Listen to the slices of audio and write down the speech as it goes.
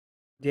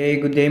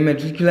Good day,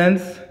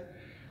 matriculants.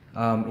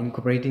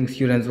 Incorporating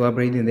students who are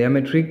upgrading their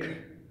metric,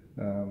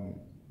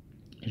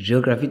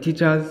 geography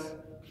teachers,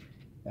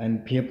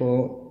 and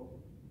people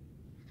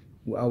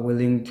who are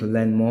willing to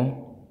learn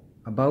more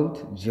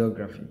about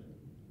geography.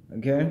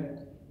 Okay.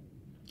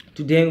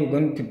 Today we're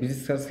going to be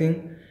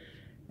discussing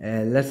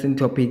a lesson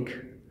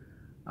topic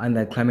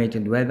under climate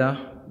and weather,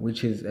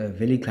 which is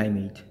valley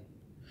climate,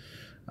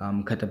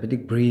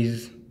 katabatic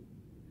breeze.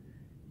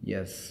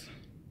 Yes.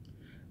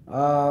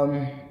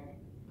 Um,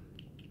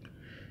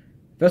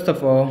 First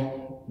of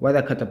all, what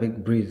are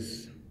katabatic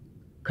breeze?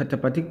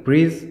 Katabatic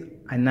breeze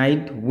are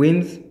night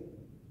winds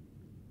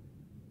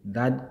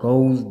that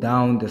goes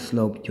down the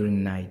slope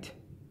during night.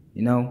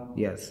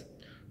 Yes.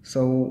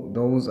 So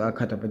those are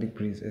katabatic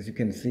breeze. As you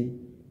can see,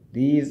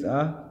 these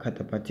are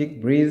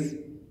katabatic breeze,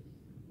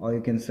 or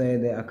you can say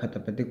they are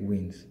katabatic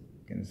winds.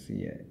 You can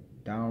see a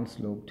down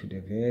slope to the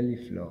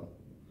valley floor.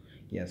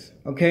 Yes.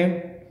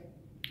 Okay.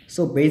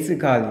 So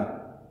basically,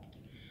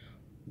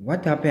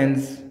 what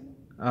happens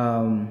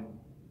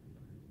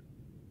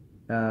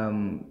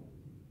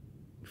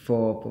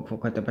for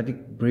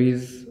katabatic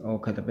breeze or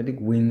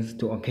katabatic winds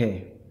to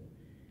occur?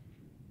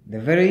 The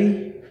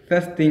very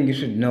first thing you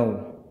should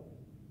know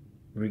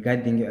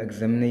regarding your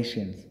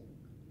examinations,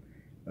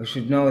 you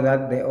should know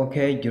that they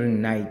occur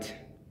during night,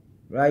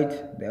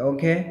 right? They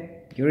occur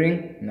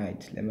during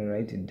night. Let me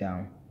write it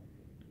down.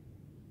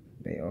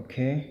 They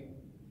occur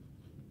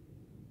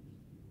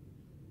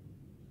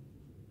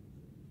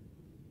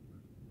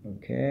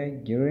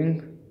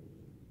during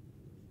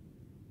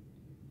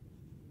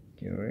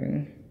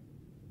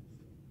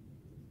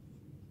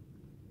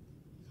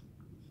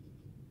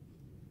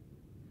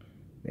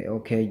they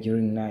occur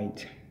during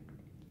night.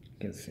 You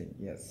can see,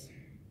 yes.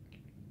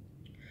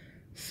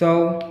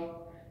 So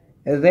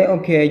as they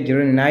occur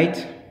during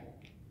night,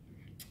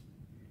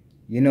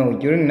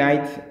 during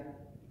night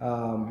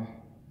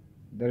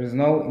there is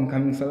no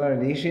incoming solar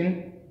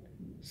radiation.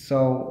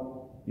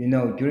 So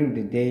during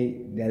the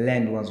day the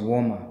land was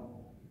warmer.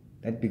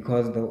 That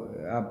because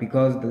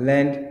the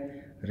land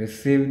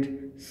received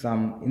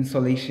some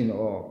insolation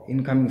or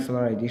incoming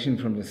solar radiation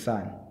from the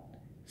sun.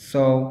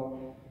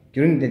 So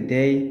during the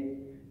day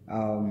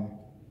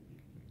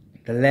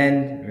the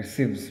land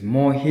receives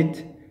more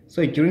heat.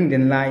 So during the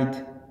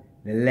night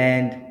the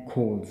land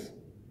cools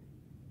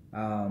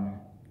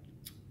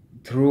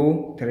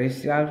through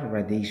terrestrial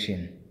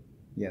radiation.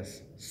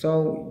 Yes.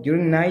 So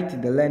during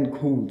night the land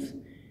cools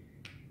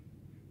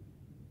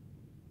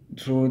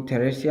through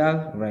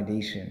terrestrial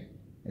radiation.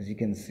 As you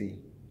can see,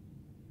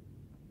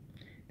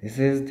 this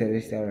is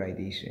terrestrial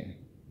radiation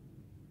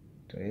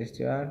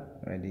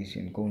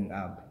going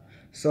up.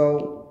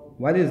 So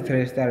what is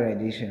terrestrial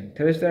radiation?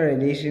 Terrestrial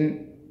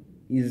radiation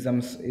is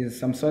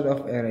some sort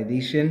of a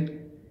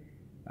radiation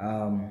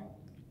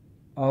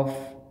of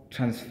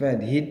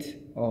transferred heat,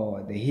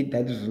 or the heat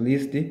that is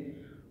released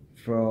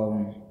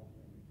from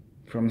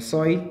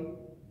soil,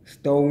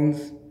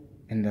 stones,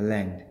 and the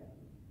land.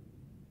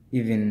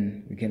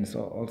 Even we can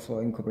also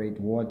incorporate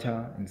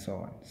water and so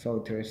on. So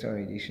terrestrial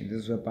radiation,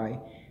 this is whereby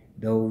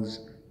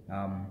those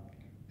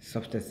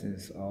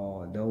substances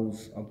or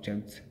those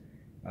objects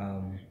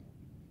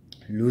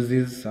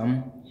loses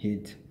some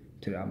heat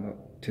to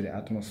the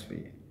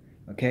atmosphere.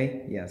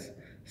 Okay, yes.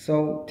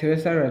 So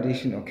terrestrial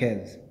radiation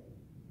occurs.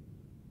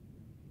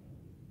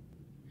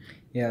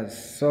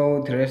 Yes,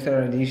 so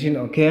terrestrial radiation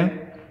occur,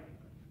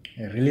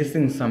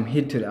 releasing some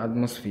heat to the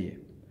atmosphere.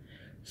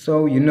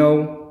 So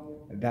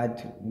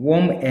that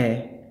warm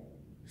air,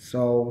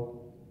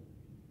 so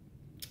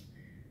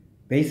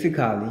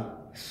basically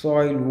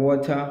soil,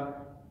 water,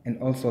 and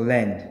also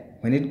land,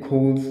 when it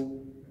cools,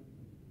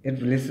 it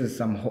releases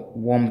some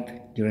warmth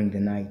during the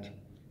night.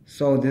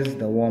 So this is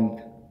the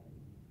warmth.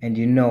 And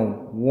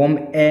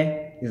warm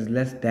air is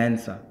less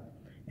denser,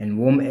 and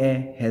warm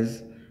air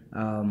has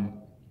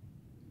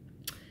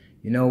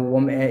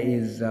warm air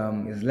is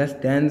less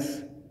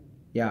dense.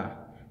 Yeah.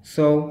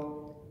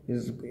 So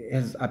it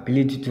has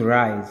ability to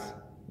rise.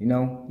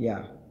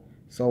 Yeah.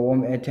 So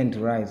warm air tend to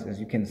rise. As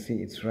you can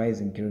see, it's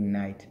rising during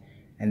night,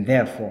 and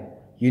therefore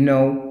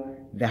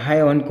the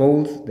higher one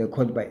goes, the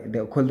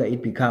colder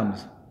it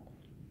becomes.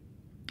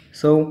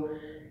 So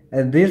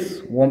as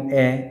this warm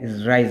air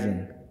is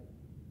rising,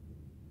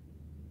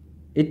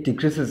 it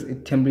decreases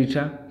its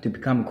temperature to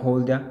become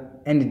colder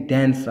and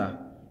denser,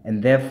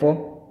 and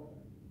therefore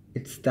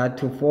it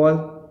starts to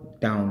fall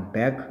down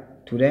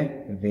back to the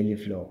valley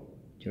floor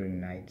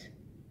during night.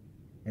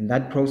 And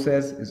that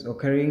process is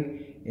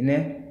occurring in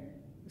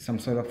some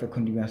sort of a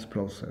continuous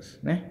process.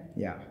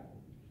 Yeah.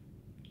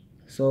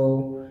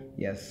 So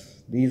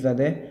yes, these are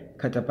the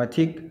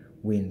katabatic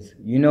winds.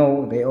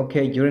 They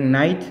occur during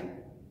night.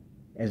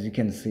 As you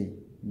can see,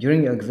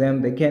 during your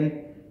exam they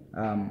can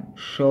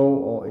show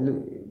or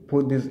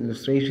put these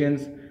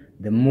illustrations,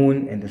 the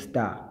moon and the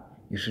star.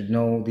 You should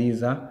know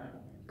these are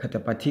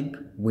katabatic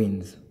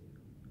winds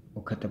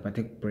or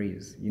katabatic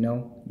breeze.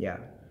 Yeah.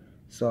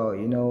 So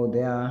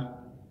there are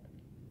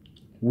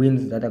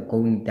winds that are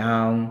going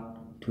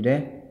down to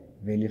the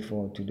valley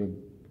floor, to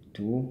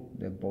to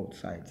the both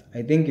sides.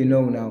 I think you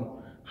know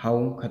now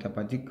how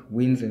katabatic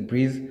winds and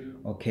breeze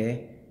occur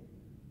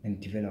and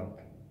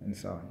develop and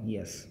so on.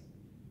 Yes.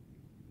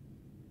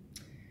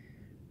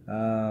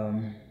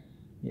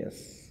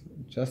 Yes,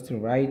 just to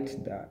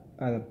write the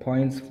other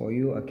points for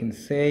you, I can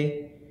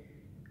say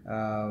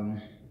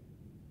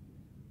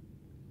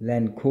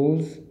land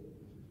cools.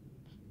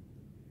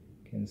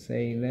 Can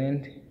say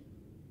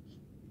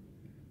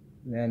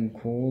land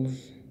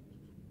cools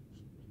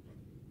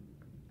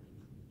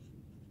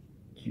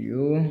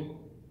due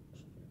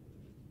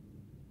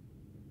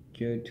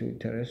to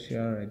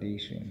terrestrial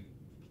radiation.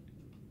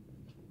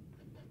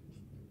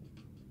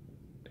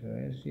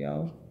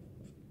 Terrestrial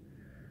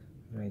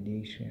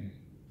radiation.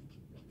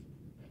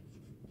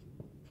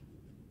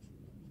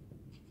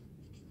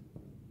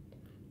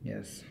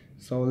 Yes,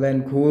 so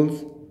land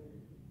cools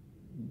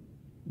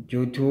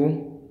due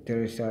to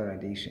terrestrial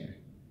radiation.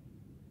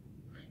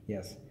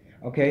 Yes,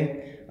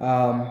 okay.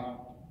 The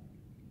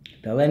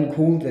land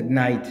cools at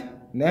night.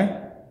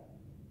 Ne?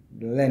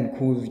 The land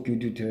cools due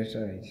to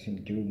terrestrial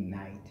radiation during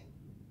night.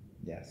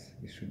 Yes,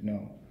 you should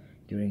know,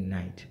 during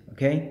night.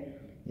 Okay?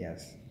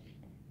 Yes.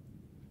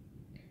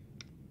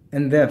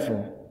 And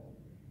therefore,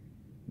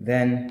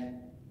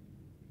 then,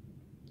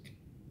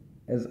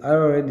 as I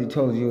already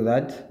told you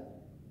that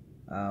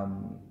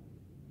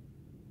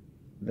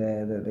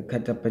the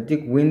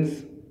katabatic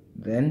winds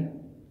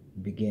then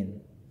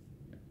begin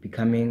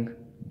becoming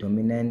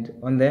dominant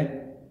on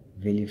the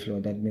valley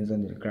floor. That means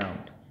on the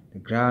ground. The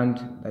ground,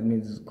 that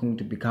means it's going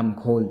to become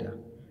colder.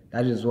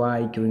 That is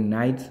why during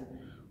night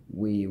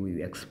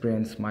we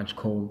experience much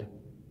cold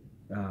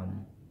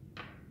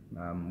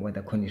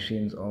weather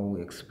conditions, or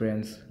we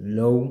experience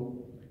low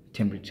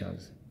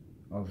temperatures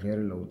or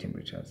very low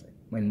temperatures,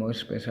 when more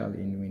especially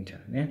in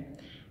winter.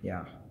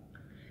 Yeah.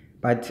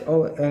 But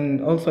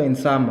and also in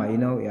summer,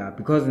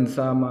 because in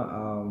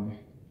summer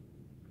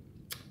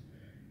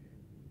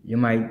you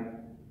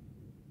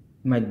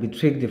might be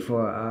tricked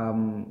for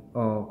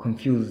or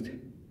confused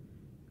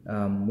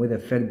with the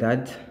fact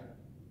that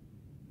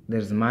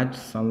there's much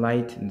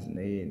sunlight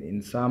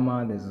in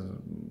summer.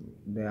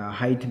 There are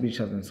high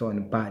temperatures and so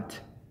on. But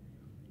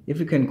if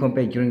you can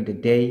compare during the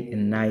day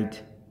and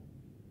night,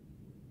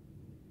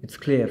 it's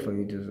clear for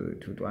you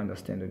to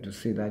understand or to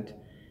see that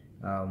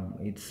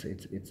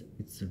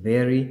it's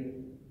very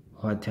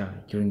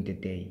hotter during the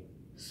day.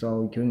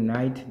 So during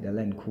night the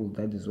land cools.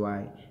 That is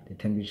why the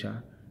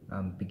temperature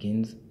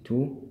begins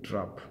to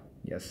drop.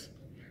 Yes.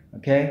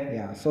 Okay.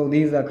 Yeah. So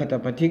these are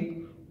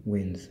katabatic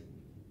winds.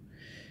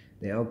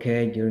 They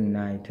occur during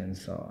night and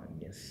so on.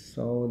 Yes.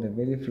 So the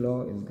valley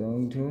floor is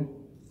going to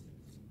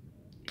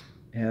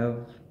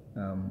have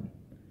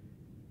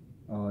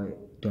or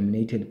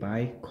dominated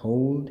by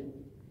cold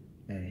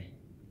air.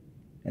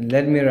 And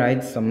let me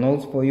write some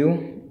notes for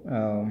you.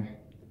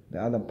 The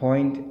other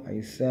point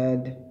I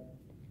said,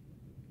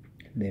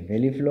 the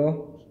valley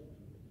floor,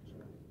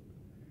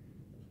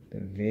 the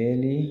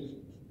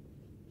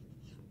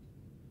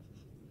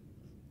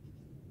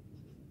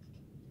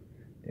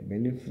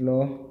valley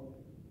floor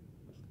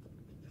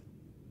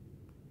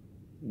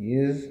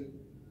is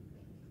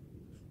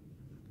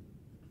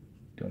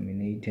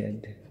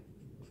dominated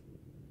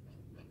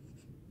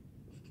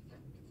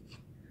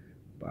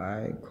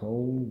by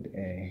cold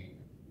air.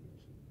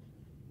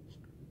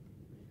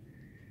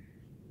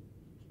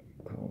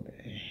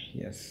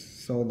 Yes,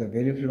 so the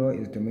valley floor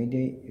is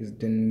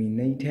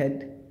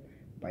dominated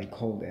by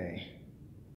cold air.